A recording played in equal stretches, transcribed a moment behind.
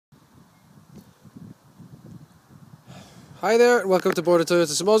Hi there, and welcome to Border Toyota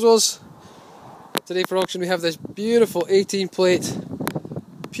St Oswald's. Today for auction we have this beautiful 18 plate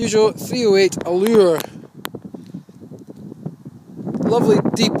Peugeot 308 Allure. Lovely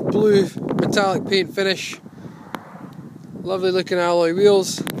deep blue metallic paint finish. Lovely looking alloy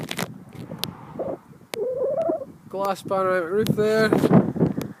wheels. Glass panoramic roof there.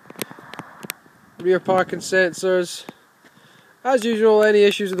 Rear parking sensors. As usual, any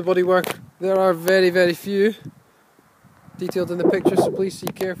issues with the bodywork, there are very few. Detailed in the picture, so please see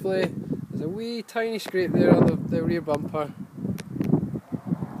carefully. There's a wee tiny scrape there on the rear bumper.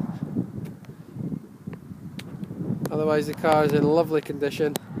 Otherwise the car is in lovely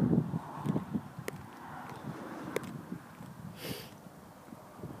condition.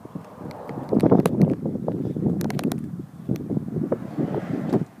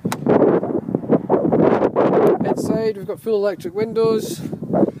 Inside we've got full electric windows,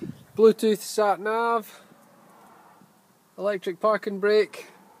 Bluetooth sat nav, electric parking brake.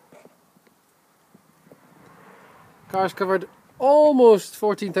 Car's covered almost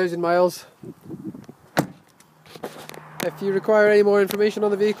 14,000 miles. If you require any more information on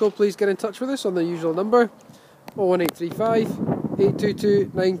the vehicle, please get in touch with us on the usual number 01835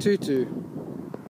 822 922.